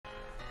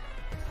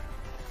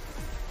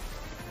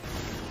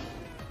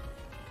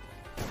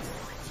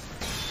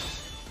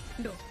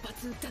So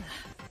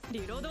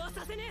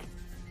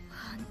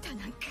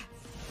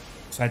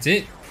that's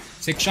it.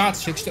 6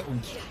 shots. 6 to.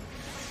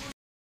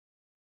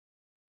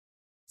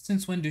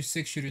 Since when do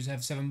 6 shooters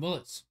have 7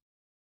 bullets?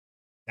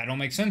 That don't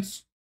make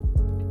sense.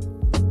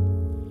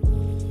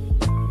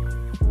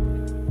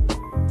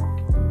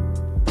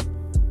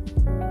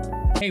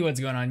 Hey, what's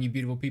going on, you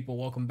beautiful people?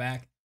 Welcome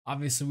back.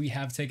 Obviously, we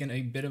have taken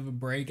a bit of a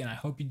break, and I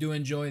hope you do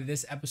enjoy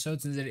this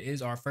episode since it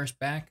is our first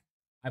back.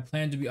 I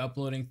plan to be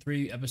uploading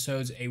 3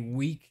 episodes a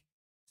week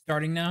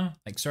starting now,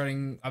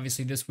 starting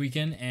obviously this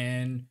weekend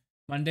and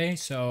Monday.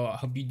 So I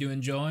hope you do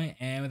enjoy,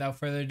 and without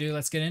further ado,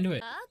 let's get into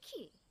it.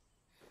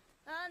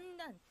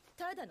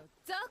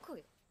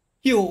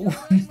 Yo,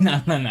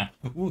 nah.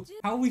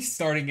 How are we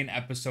starting an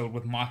episode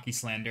with Maki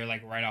slander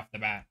right off the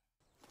bat?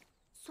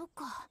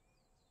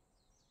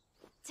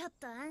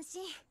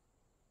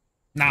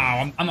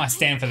 Nah, I'm not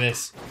standing for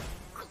this.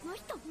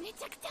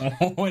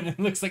 Oh, and it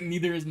looks like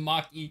neither is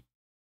Maki.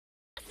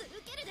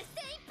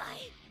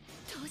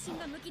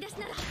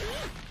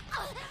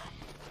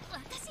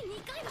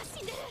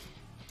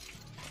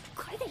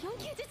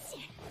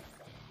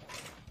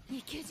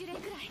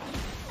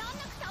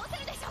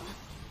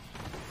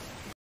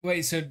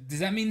 Wait, so does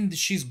that mean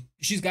she's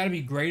got to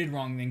be graded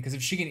wrong then? Because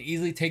if she can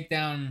easily take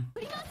down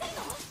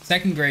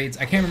second grades,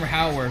 I can't remember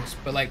how it works,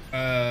 but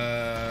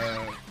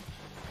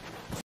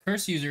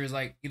curse user is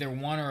either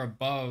 1 or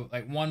above,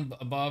 1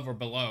 above or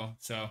below.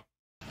 So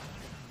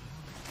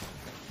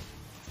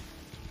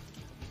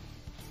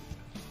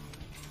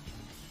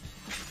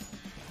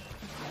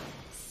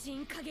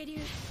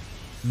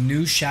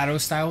new shadow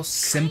style,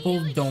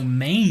 simple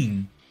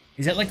domain.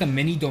 Is that like a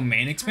mini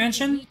domain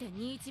expansion?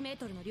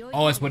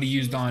 Oh, it's what he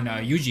used on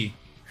Yuji.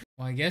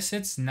 Well, I guess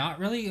it's not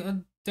really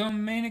a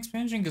domain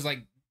expansion because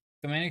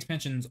domain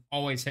expansions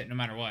always hit no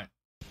matter what.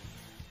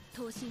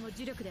 So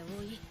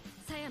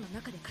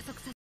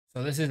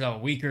this is a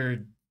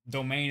weaker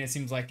domain, it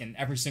seems like, in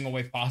every single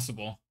way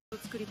possible. Oh,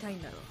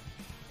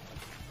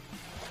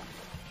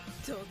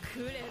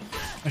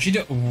 she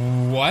do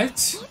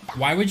what?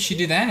 Why would she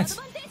do that?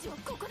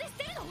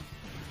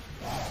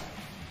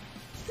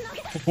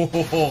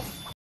 So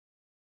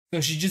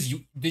did she just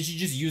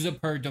use up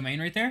her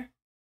domain right there?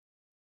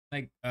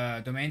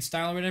 Domain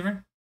style or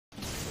whatever?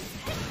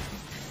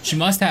 She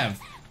must have.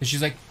 Cause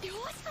she's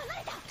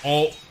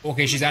oh,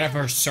 okay, she's out of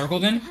her circle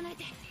then?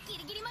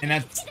 And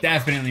that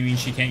definitely means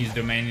she can't use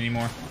domain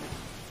anymore.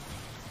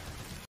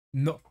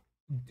 No.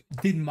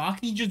 Did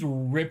Maki just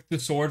rip the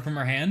sword from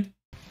her hand?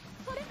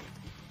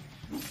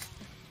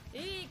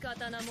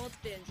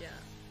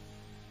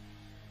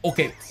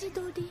 Okay.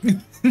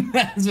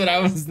 That's what I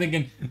was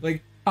thinking.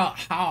 How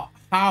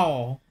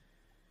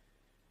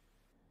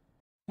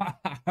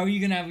are you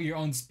gonna have your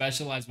own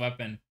specialized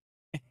weapon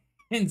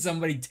and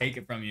somebody take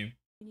it from you?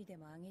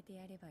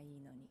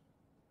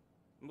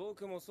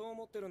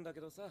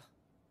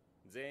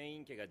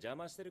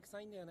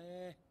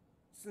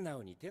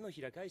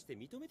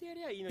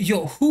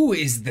 Yo, who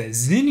is the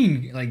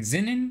Zinnin?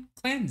 Zinnin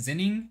clan?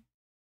 Zinnin?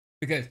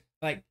 Because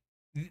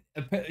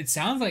it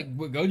sounds like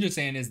what Gojo's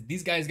saying is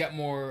these guys got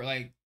more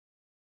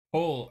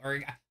pull,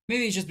 or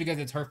maybe it's just because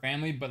it's her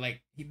family, but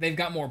they've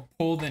got more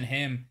pull than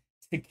him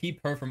to keep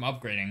her from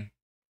upgrading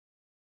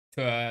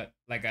to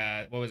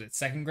what was it,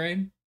 2nd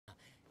grade?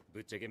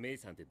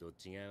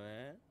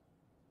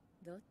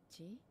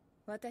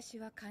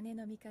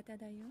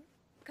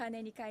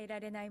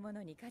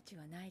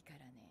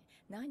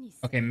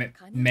 Okay,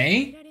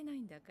 May?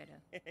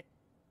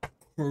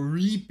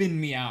 Creeping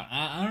me out.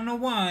 I don't know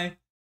why,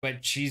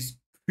 but she's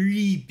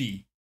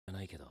creepy.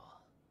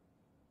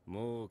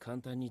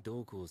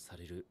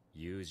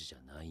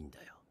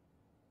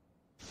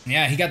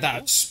 Yeah, he got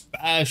that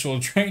special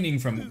training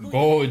from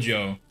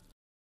Gojo.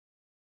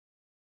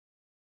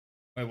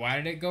 Wait, why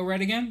did it go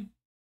red again?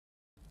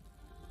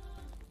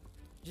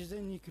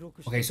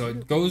 Okay, so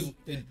it goes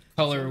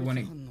color when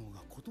it...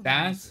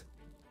 That's...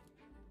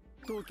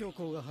 Oh,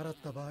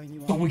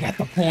 we got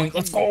the point.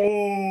 Let's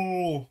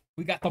go!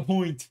 We got the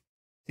point.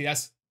 See,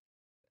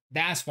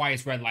 that's why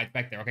it's red lights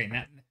back there. Okay,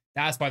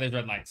 that's why there's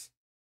red lights.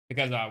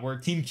 Because we're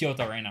Team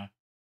Kyoto right now.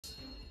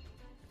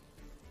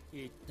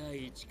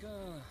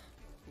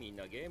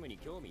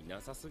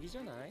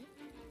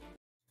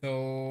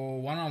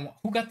 So, one-on-one.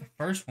 Who got the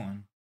first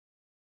one?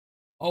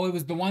 Oh, it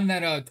was the one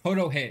that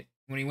Toto hit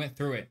when he went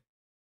through it.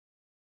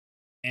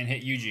 And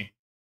hit Yuji.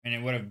 And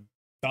it would have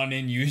done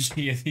in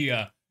Yuji if he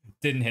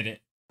didn't hit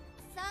it.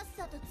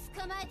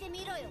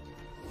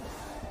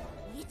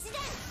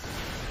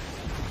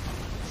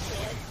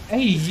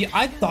 Hey,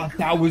 I thought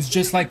that was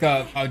just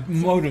a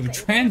mode of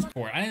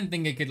transport. I didn't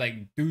think it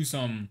could do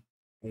some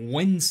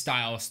wind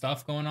style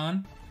stuff going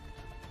on.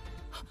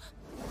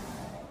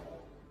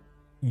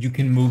 You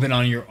can move it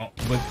on your own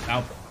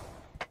without.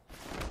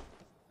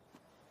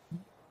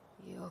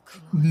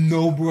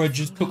 No, bro,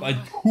 just took a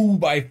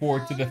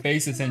 2x4 to the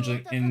face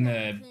essentially in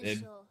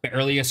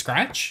barely a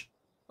scratch.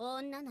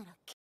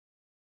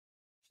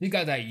 She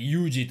got that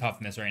Yuji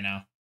toughness right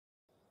now.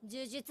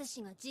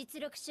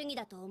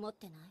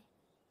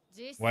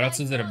 What else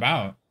is it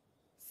about?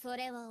 Even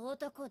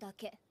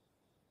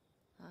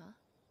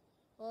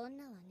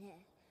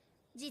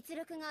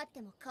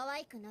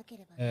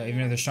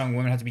if they're strong,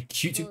 women have to be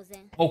cute too.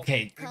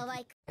 Okay,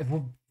 if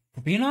we're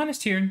being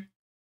honest here,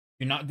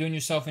 you're not doing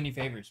yourself any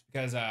favors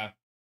because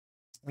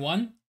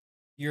one,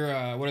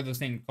 you're what are those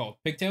things called?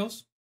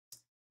 Pigtails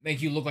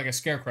make you look like a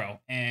scarecrow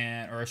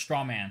or a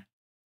straw man,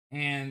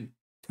 and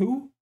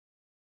two,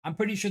 I'm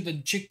pretty sure the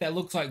chick that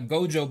looks like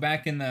Gojo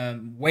back in the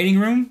waiting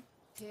room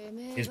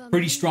is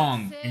pretty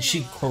strong, and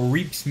she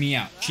creeps me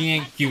out. She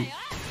ain't cute.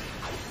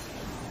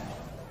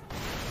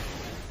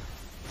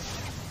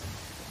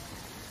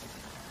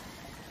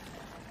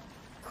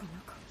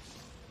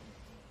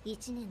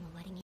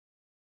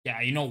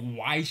 Yeah, you know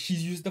why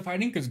she's used to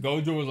fighting? Because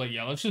Gojo was like,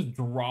 yeah, let's just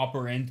drop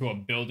her into a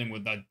building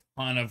with a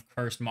ton of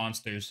cursed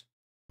monsters.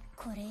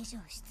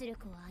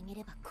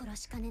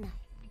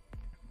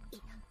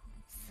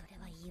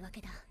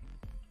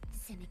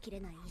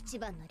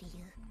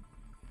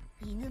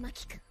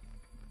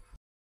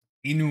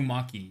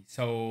 Maki.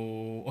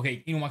 So,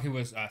 okay, Maki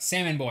was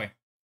Salmon Boy.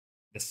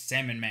 The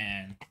Salmon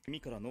Man.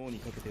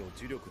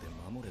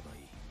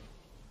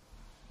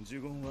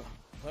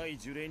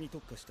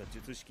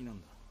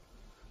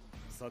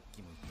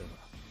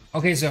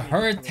 Okay, so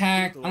her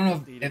attack, I don't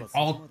know if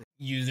all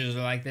users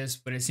are like this,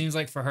 but it seems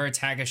like for her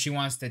attack, if she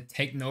wants to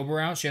take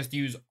Nobara out, she has to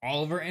use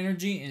all of her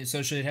energy, and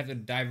so she'd have to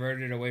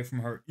divert it away from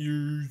her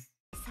ears.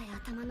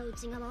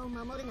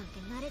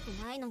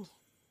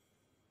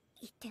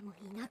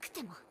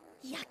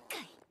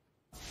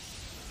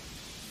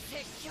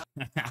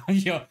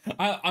 Yo,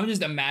 I'm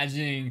just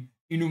imagining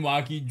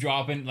Inumaki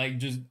dropping, like,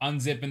 just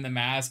unzipping the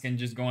mask and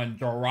just going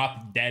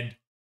drop dead.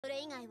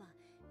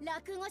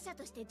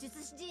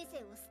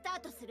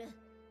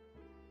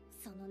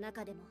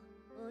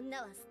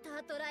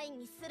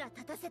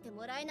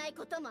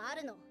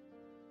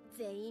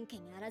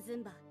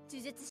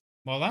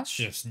 Well, that's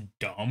just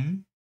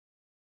dumb.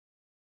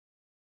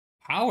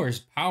 Power's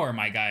power,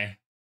 my guy.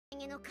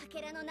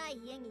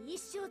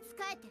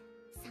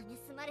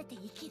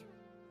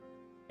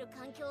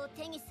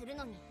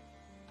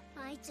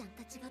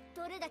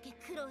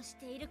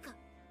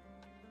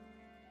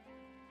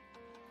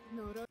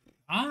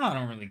 I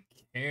don't really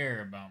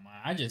care about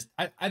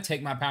I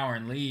take my power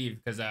and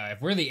leave, because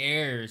if we're the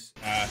heirs,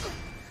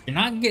 you're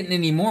not getting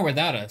any more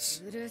without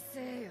us.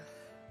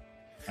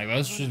 Like,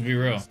 let's just be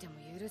real.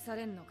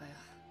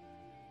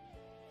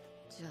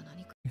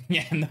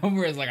 Yeah,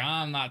 Nobara is like,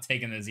 I'm not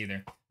taking this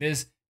either.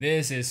 This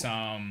is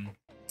some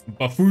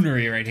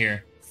buffoonery right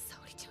here.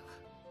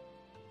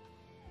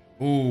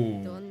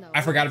 Ooh,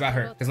 I forgot about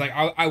her, because like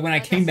when I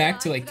came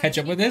back to like catch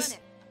up with this,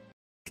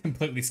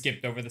 completely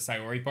skipped over the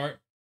Sayori part.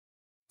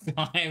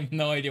 I have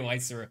no idea why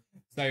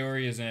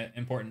Sayori isn't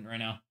important right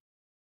now.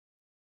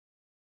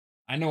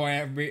 I know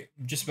why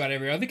just about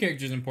every other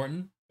character is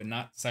important, but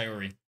not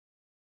Sayori.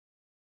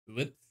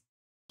 Let's...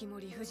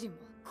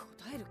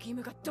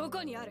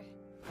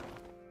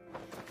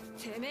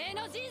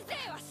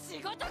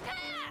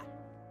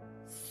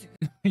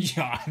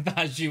 Yeah, I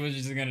thought she was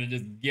just gonna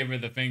just give her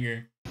the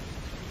finger.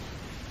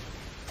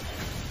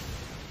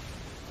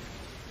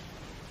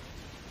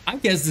 I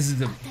guess this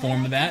is a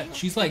form of that.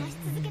 She's like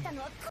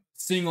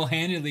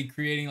single-handedly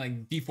creating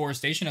like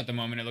deforestation at the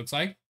moment, it looks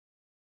like.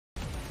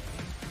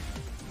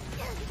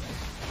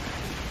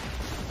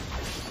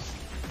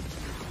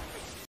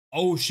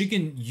 Oh, she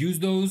can use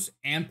those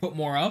and put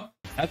more up?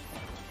 That's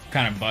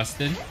kind of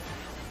busted.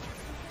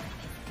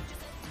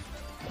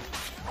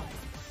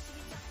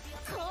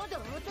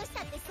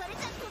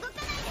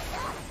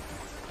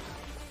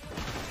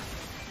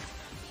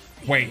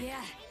 Wait,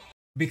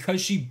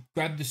 because she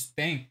grabbed this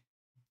thing,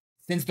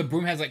 since the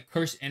broom has like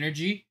cursed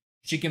energy,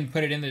 she can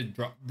put it in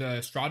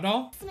the straw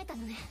doll?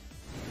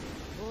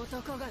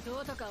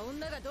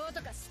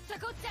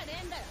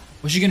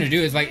 What's she gonna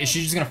do? Is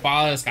she just gonna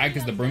fall out of the sky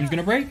because the broom's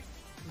gonna break?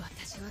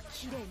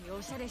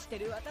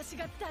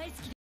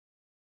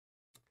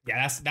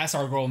 Yeah, that's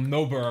our girl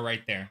Nobara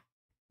right there.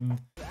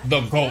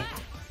 The GOAT.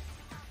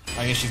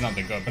 I guess she's not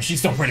the GOAT, but she's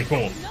still pretty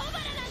cool.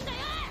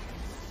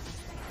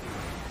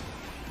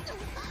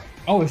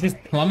 Oh, it's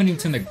just plummeting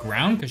to the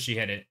ground because she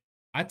hit it.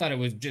 I thought it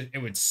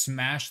would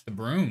smash the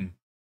broom.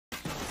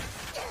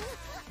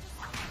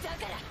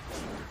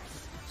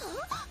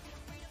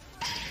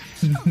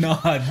 No.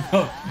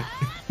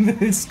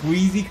 The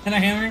squeezy kind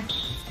of hammer?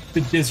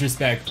 The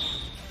disrespect.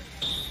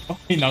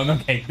 Okay, no,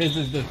 okay. This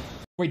is the...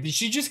 Wait, did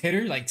she just hit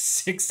her like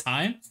 6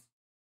 times?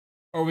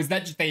 Or was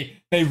that just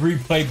they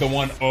replayed the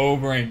one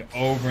over and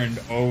over and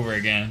over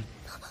again?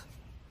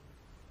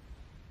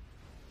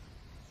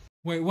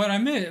 Wait, what I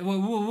missed? Whoa,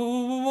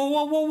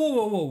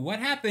 what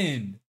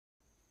happened?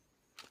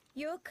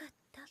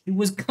 He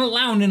was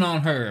clowning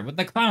on her with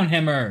the clown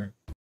hammer.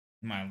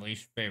 My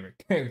least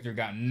favorite character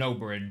got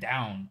Nobara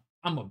down.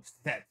 I'm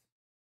upset.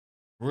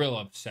 Real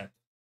upset.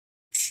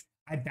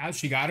 I doubt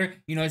she got her.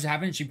 You know what's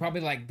happened? She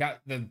probably like got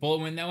the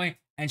bullet went that way,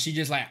 and she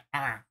just like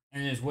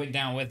and just went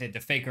down with it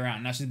to fake her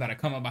out. Now she's about to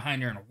come up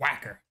behind her and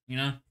whack her. You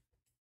know?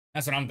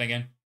 That's what I'm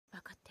thinking.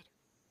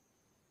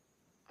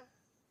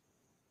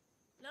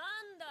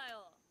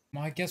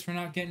 Well, I guess we're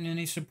not getting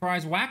any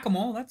surprise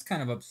whack-a-mole. That's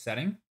kind of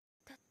upsetting.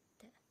 だっ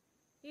て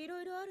い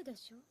ろいろあるで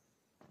しょ。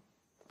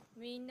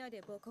みんな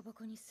でボコボ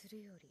コにす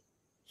るより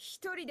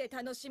一人で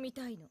楽しみ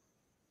たいの。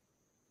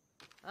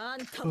あ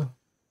んたは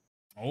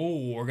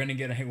Oh, we're gonna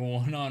get a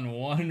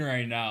one-on-one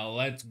right now.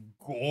 Let's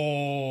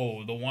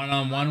go. The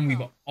one-on-one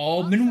we've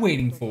all been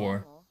waiting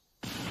for.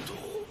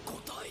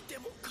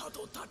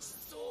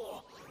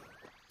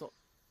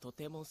 と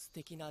ても素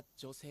敵な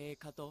女性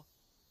かと。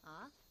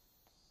あ、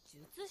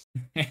術師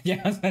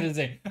Yeah, I was about to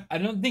say, I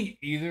don't think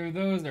either of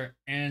those are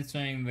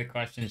answering the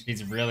question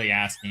she's really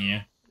asking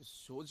you.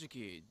 正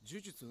直、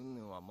呪術云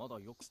々はまだ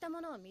よく。した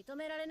ものは認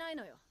められない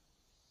のよ。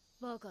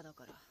バカだ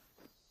から。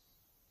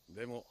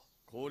でも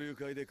交流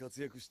会で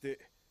活躍して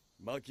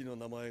マキの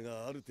名前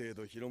がある程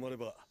度広まれ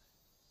ば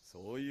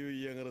そういう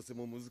嫌がらせ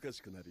も難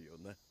しくなるよ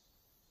な。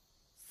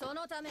そ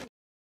のために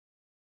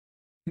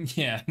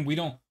Yeah, we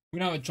don't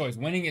have a choice.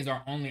 Winning is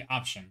our only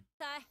option.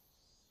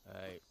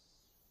 はい。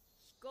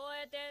聞こ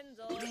えてん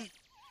ぞ。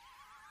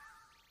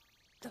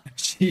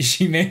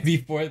She may be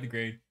 4th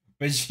grade,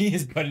 but she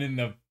is putting in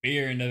the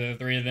fear into the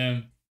three of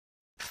them.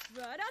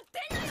 笑っ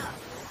てんのよ。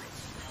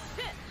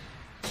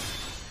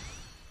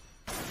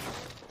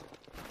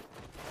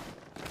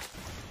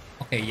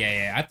 Okay,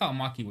 yeah. I thought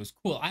Maki was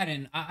cool. I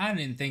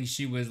didn't think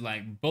she was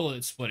like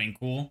bullet splitting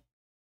cool.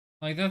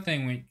 Like that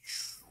thing went.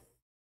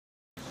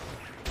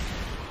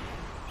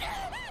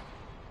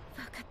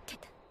 分かって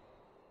た。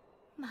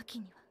マキ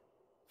には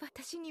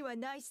私には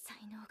ない才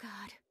能が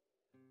ある。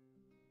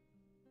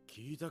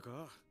聞いた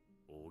か？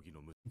扇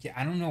の Yeah,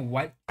 I don't know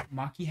what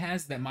Maki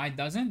has that Mai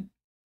doesn't,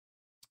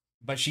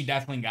 but she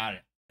definitely got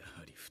it. や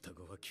はり双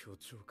子は強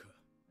調か。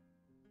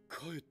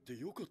帰って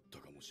よかった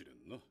かもしれ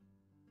んな。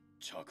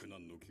着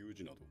難の給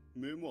仕など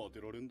目も当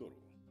てられんだろう。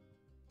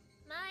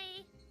マ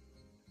イ。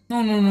 No.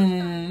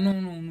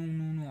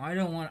 I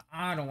don't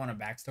want a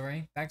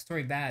backstory.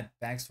 Backstory bad.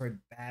 Backstory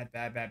bad.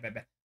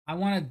 I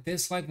want to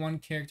dislike one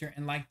character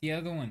and like the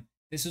other one.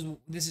 This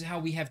is how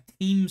we have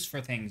teams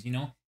for things, you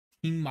know?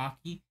 Team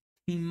Maki,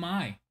 Team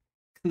Mai.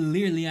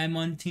 Clearly I'm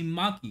on Team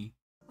Maki.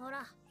 ほ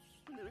ら、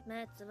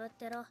目つぶっ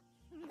てろ。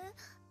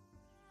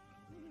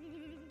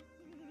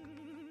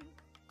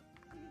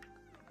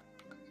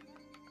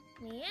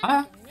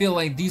 I feel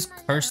like these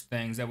curse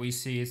things that we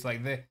see, it's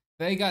like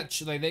they got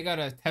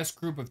a test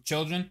group of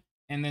children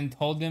and then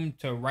told them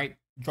to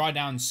draw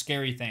down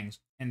scary things,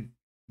 and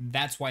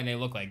that's why they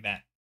look like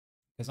that.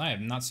 Because I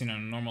have not seen a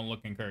normal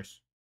looking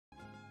curse.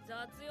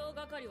 雑用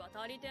係は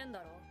足りてんだ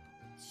ろ。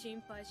心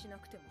配しな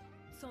くても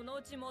その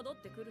うち戻っ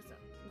てくるさ。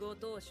ご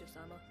当主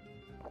様。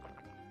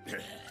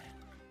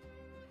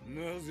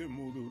なぜ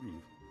戻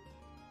る？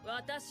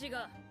私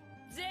が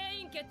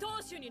全員家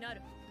当主にな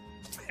る。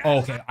 Oh,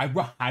 okay, I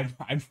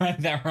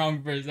read that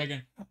wrong for a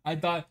second. I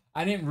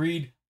didn't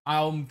read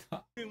I'm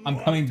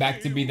coming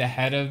back to be the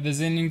head of the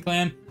Zenin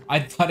clan. I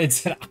thought it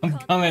said I'm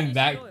coming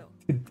back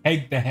to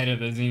take the head of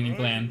the Zenin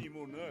clan.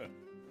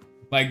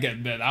 Like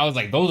I was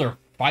like, those are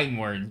fighting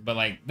words, but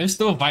like they're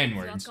still fighting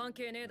words.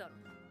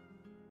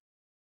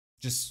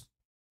 Just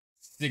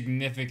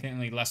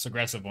significantly less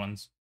aggressive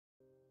ones.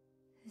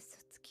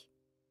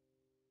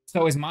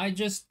 So is Mai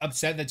just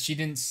upset that she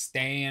didn't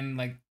stay in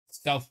like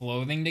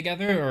self-loathing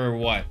together or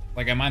what?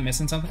 Like, am I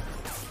missing something?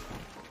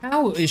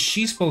 How is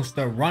she supposed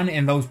to run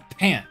in those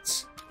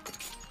pants?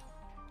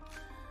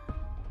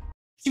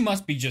 She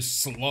must be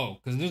just slow,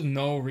 because there's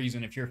no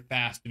reason if you're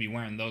fast to be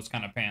wearing those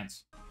kind of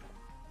pants.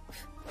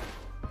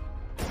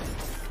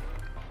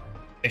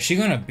 Is she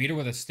gonna beat her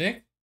with a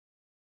stick?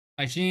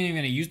 Like, she ain't even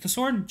gonna use the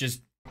sword?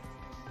 Just...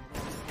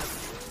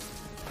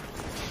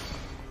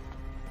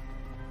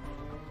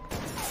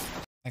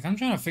 Like, I'm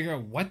trying to figure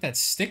out what that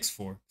stick's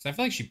for. Because I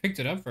feel like she picked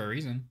it up for a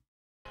reason.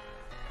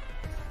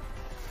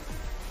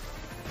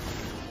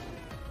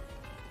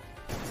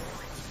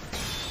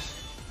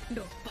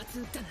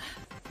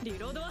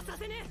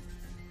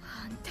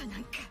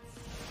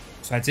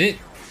 So that's it.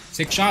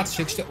 6 shots.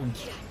 6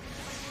 shots.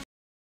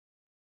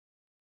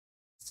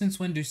 Since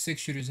when do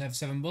 6 shooters have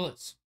 7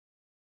 bullets?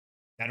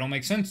 That don't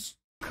make sense.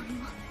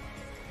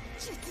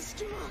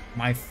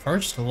 My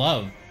first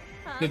love.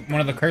 One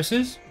of the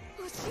curses?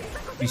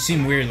 You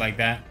seem weird like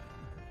that.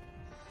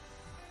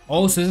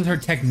 Oh, so this is her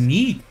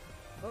technique.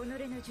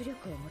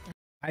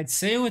 I'd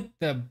say with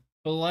the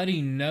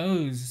bloody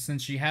nose,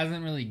 since she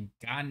hasn't really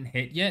gotten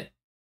hit yet,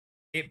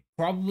 it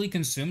probably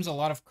consumes a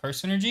lot of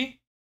curse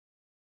energy.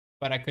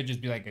 But I could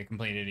just be like a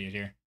complete idiot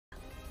here.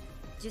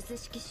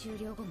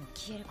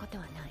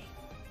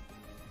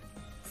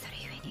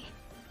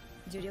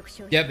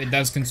 Yep, it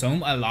does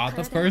consume a lot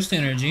of cursed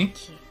energy.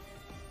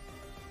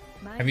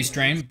 Heavy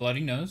strain,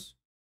 bloody nose.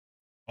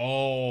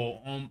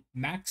 Oh,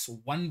 max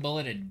 1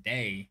 bullet a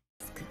day.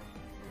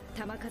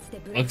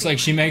 Looks like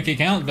she make it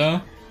count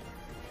though.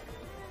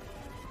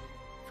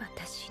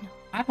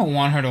 I don't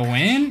want her to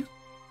win.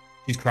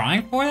 She's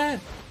crying for that?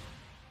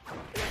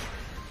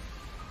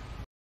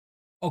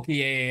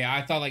 Okay, yeah.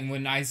 I thought like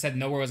when I said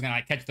nowhere was gonna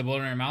like, catch the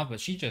bullet in her mouth,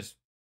 but she just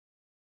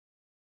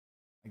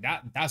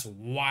like that's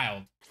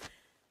wild.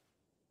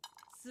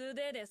 I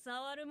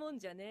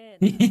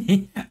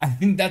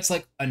think that's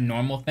like a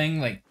normal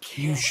thing. Like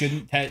you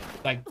shouldn't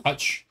like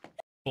touch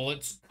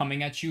bullets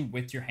coming at you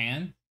with your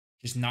hand.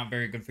 Just not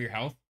very good for your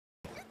health.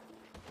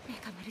 メ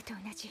カ丸と同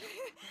じ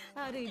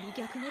ある意味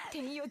逆の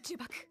天与呪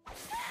縛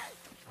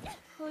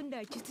本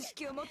来術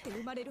式を持って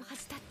生まれるは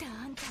ずだったあ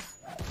んた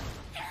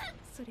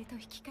それと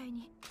引き換え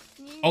に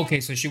Okay,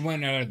 so she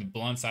went out of the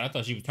blunt side. I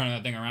thought she was turning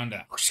that thing around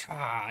to,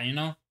 you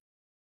know?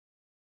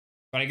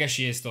 But I guess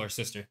she is still her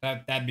sister.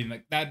 That'd be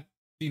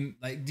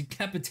like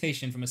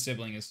decapitation from a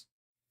sibling is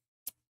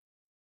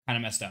kind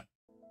of messed up.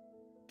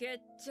 決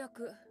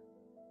着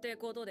って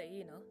ことでい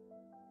いなな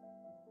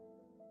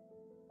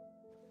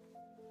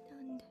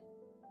んで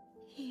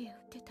家を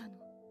出たの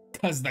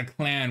Because the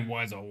clan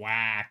was a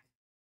whack.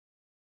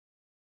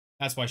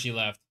 That's why she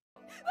left.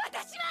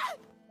 私は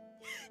呪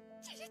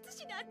術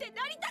師なんて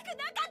なりたくな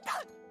かっ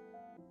た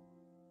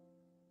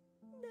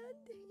なん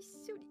で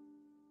一緒に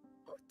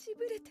落ち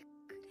ぶれて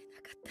くれ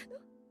なかったの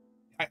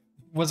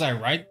Was I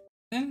right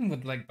then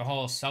with like the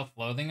whole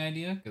self-loathing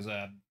idea? Because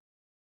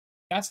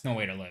that's no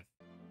way to live.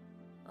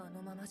 あ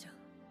のままじゃ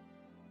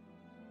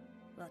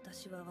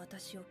私は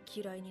私を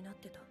嫌いになっ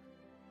てた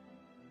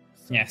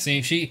Yeah,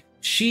 see,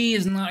 she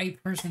is not a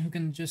person who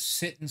can just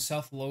sit in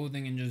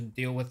self-loathing and just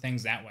deal with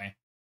things that way.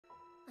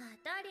 当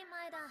たり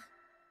前だ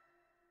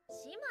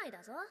姉妹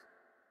だぞ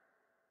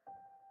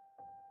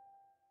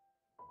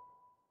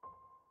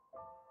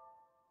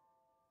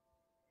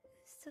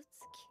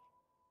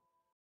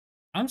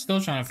I'm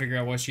still trying to figure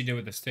out what she did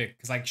with the stick.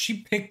 Because, like,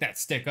 she picked that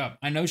stick up.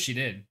 I know she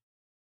did.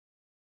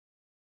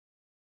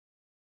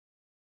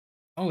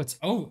 Oh, it's...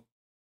 Oh.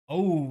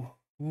 Oh.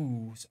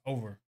 Ooh, it's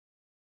over.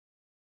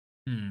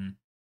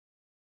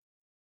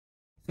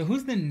 So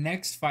who's the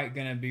next fight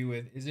gonna be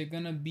with? Is it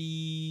gonna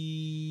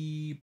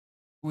be...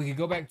 We could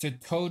go back to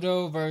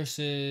Todo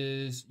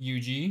versus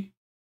Yuji.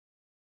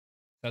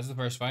 That's the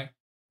first fight.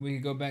 We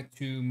could go back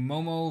to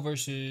Momo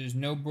versus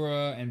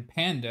Nobara and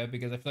Panda.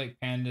 Because I feel like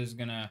Panda's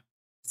gonna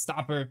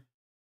stop her.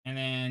 And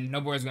then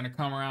Nobara's gonna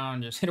come around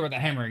and just hit her with a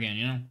hammer again,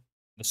 you know?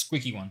 The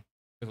squeaky one.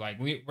 Because, like,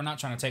 we're not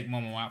trying to take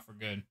Momo out for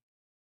good.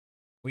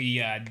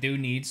 We do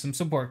need some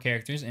support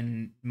characters.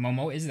 And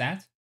Momo is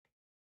that.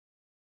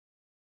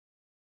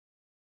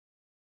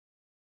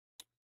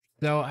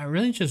 So I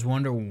really just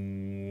wonder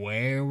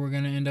where we're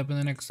going to end up in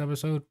the next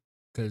episode.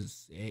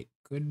 Because it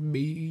could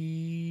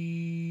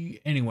be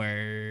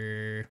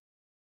anywhere.